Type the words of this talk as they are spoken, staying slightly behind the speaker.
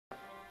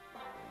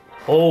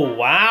Oh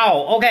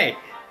wow, okay.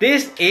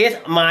 This is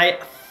my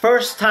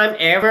first time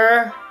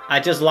ever. I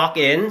just logged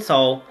in,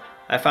 so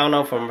I found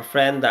out from a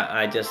friend that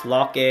I just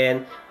logged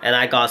in and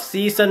I got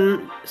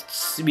season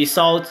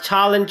result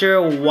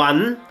Challenger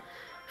 1.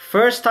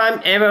 First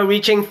time ever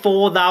reaching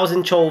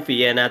 4,000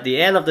 trophy, and at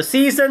the end of the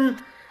season,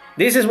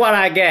 this is what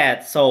I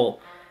get. So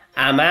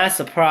I'm as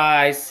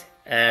surprised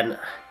and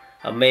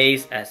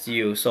amazed as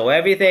you. So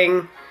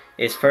everything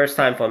is first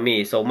time for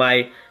me. So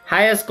my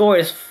highest score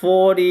is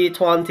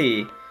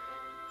 40-20.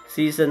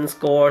 Season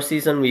score,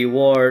 season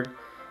reward.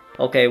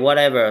 Okay,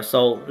 whatever.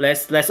 So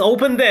let's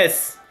open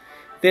this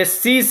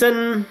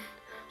season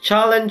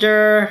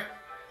Challenger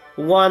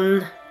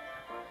 1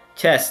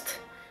 chest,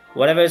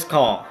 whatever it's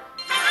called.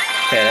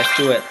 Okay, let's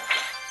do it.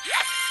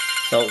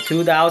 So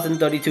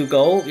 2,032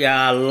 gold.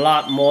 Yeah, a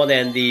lot more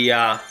than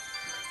the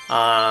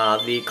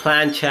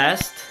clan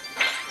chest.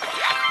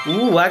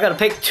 Ooh, I gotta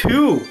pick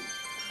 2.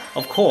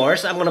 Of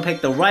course, I'm gonna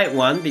pick the right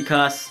one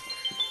because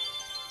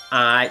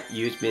I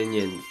use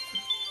minions.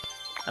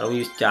 I don't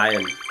use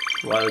giant.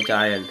 Royal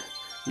giant.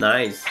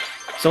 Nice.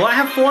 So I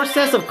have 4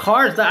 sets of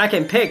cards that I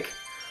can pick.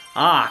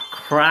 Ah,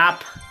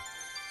 crap.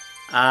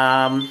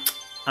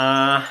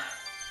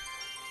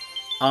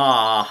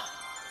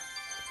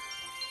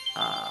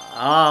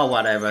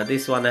 Whatever.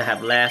 This one I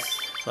have less,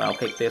 so I'll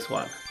pick this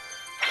one.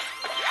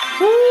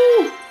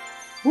 Woo!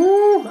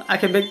 Woo! I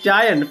can pick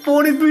giant.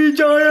 43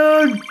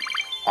 giant!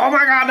 Oh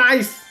my god,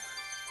 nice!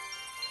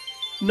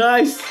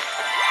 Nice!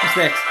 What's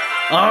next?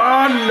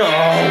 Oh no!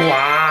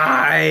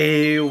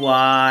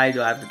 Why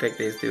do I have to pick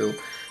these two?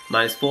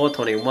 -4,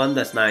 21,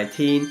 that's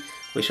 19.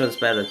 Which one's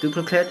better?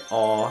 Duplicate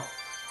or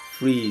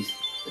freeze?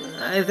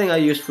 I think I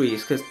use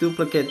freeze because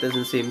duplicate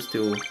doesn't seem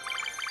to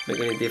make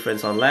any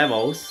difference on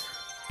levels.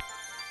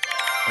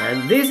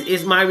 And this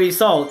is my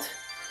result.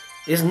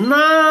 It's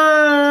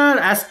not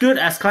as good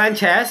as clan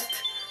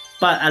chest,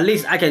 but at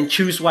least I can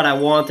choose what I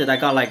wanted. I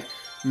got like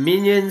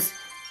minions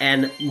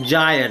and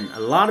giant. A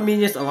lot of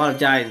minions, a lot of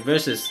giant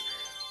versus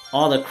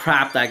all the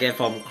crap that I get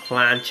from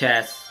clan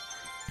chest.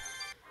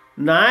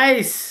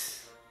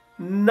 Nice!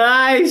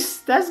 Nice!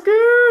 That's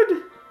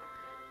good!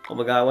 Oh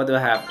my god, what do I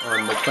have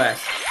on the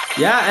quest?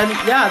 Yeah, and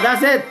yeah,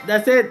 that's it.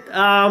 That's it.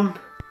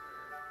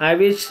 I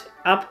reached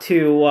up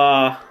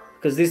to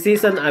because this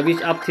season I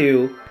reached up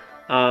to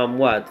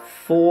what,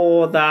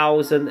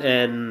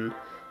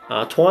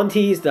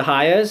 4,020 is the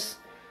highest.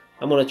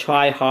 I'm gonna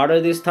try harder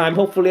this time.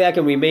 Hopefully I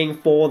can remain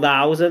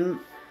 4,000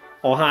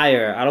 or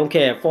higher. I don't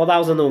care,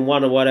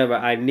 4,001 or whatever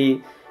I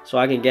need so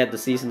I can get the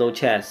seasonal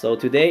chest. So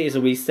today is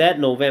a reset,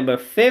 November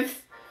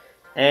 5th,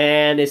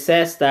 and it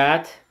says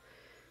that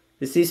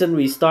the season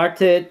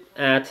restarted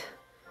at,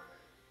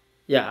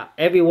 yeah,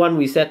 everyone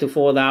reset to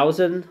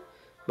 4,000.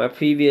 My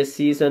previous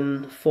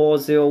season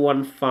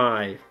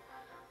 4015.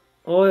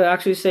 Oh, it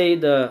actually say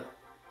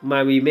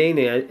my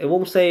remaining. It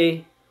won't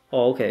say.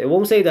 Oh, okay. It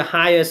won't say the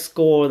highest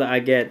score that I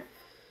get.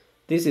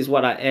 This is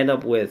what I end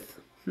up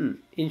with.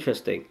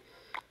 Interesting.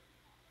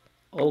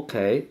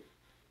 Okay.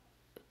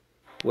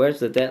 Where's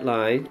the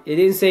deadline? It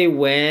didn't say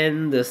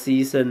when the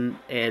season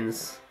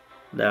ends.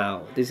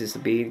 Now this is the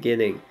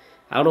beginning.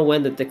 I don't know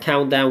when the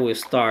countdown will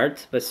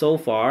start, but so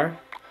far,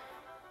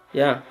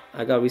 yeah,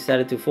 I got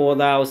reset to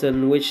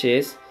 4,000, which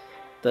is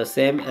the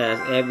same as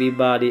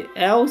everybody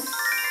else.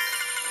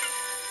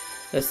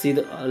 Let's see.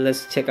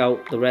 Let's check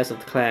out the rest of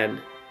the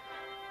clan.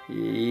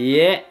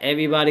 Yeah,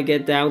 everybody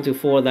get down to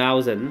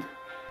 4,000.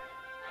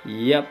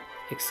 Yep,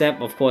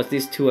 except of course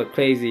these two are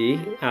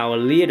crazy. Our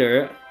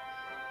leader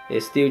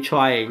is still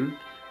trying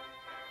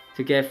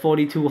to get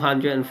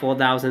 4,200 and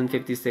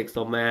 4,056.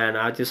 So man,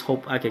 I just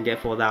hope I can get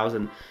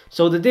 4,000.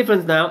 So the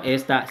difference now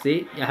is that,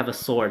 see, I have a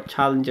sword,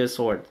 Challenger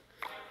sword,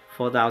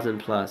 4,000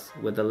 plus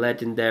with the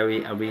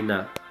legendary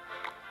arena.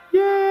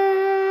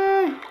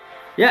 Yay!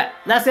 Yeah,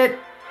 that's it.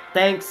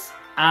 Thanks.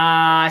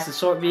 It's a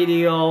short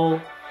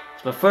video.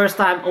 It's my first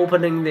time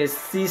opening this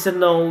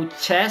seasonal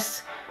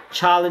chest,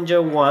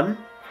 Challenger 1.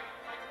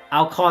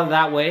 I'll call it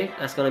that way.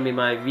 That's gonna be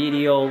my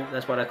video.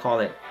 That's what I call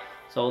it.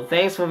 So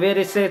thanks for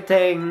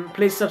visiting.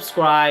 Please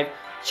subscribe.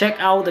 Check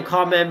out the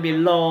comment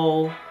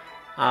below.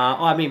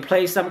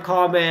 Place some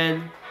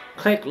comment.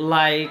 Click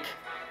like.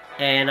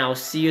 And I'll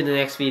see you in the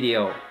next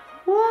video.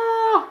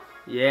 Woo!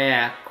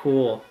 Yeah,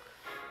 cool.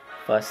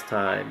 First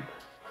time.